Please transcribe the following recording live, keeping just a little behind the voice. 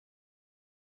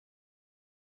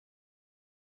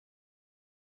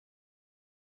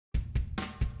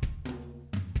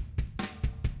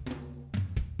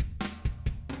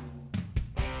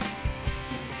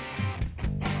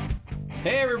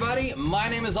Hey everybody, my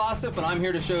name is Asif and I'm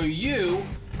here to show you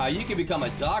how you can become a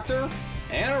doctor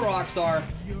and a rock star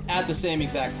at the same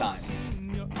exact time.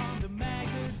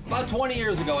 About 20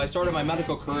 years ago, I started my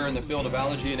medical career in the field of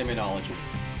allergy and immunology.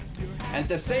 And at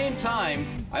the same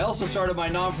time, I also started my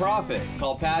nonprofit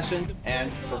called Passion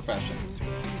and Profession.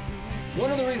 One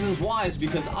of the reasons why is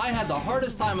because I had the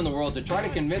hardest time in the world to try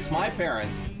to convince my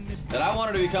parents that I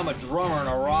wanted to become a drummer in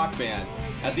a rock band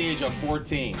at the age of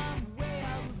 14.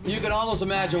 You can almost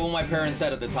imagine what my parents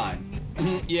said at the time.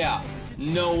 Yeah,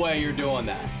 no way you're doing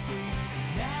that.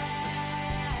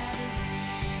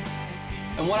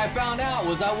 And what I found out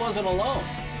was I wasn't alone.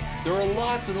 There were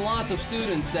lots and lots of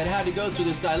students that had to go through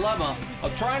this dilemma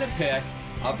of trying to pick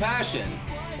a passion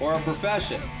or a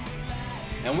profession.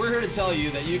 And we're here to tell you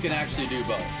that you can actually do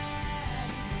both.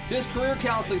 This career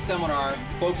counseling seminar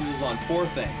focuses on 4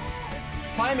 things: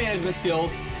 time management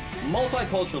skills,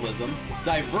 multiculturalism,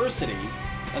 diversity,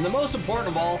 and the most important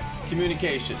of all,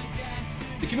 communication.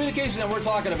 The communication that we're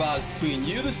talking about is between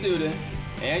you, the student,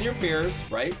 and your peers,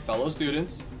 right, fellow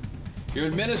students, your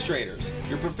administrators,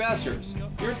 your professors,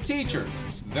 your teachers.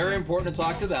 Very important to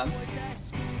talk to them.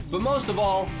 But most of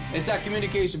all, it's that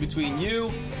communication between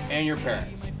you and your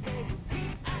parents.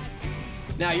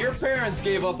 Now, your parents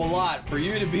gave up a lot for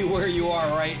you to be where you are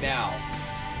right now.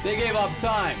 They gave up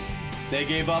time. They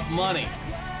gave up money.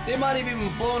 They might have even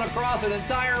flown across an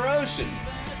entire ocean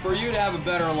for you to have a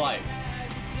better life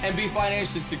and be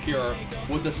financially secure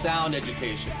with a sound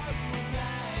education.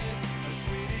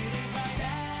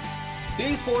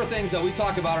 These 4 things that we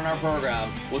talk about in our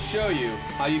program will show you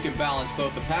how you can balance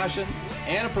both a passion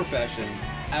and a profession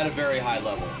at a very high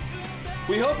level.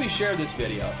 We hope you share this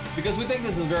video because we think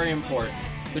this is very important.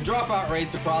 The dropout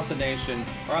rates across the nation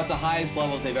are at the highest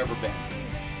levels they've ever been.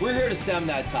 We're here to stem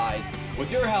that tide.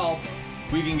 With your help,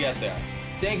 we can get there.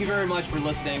 Thank you very much for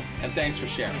listening, and thanks for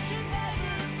sharing.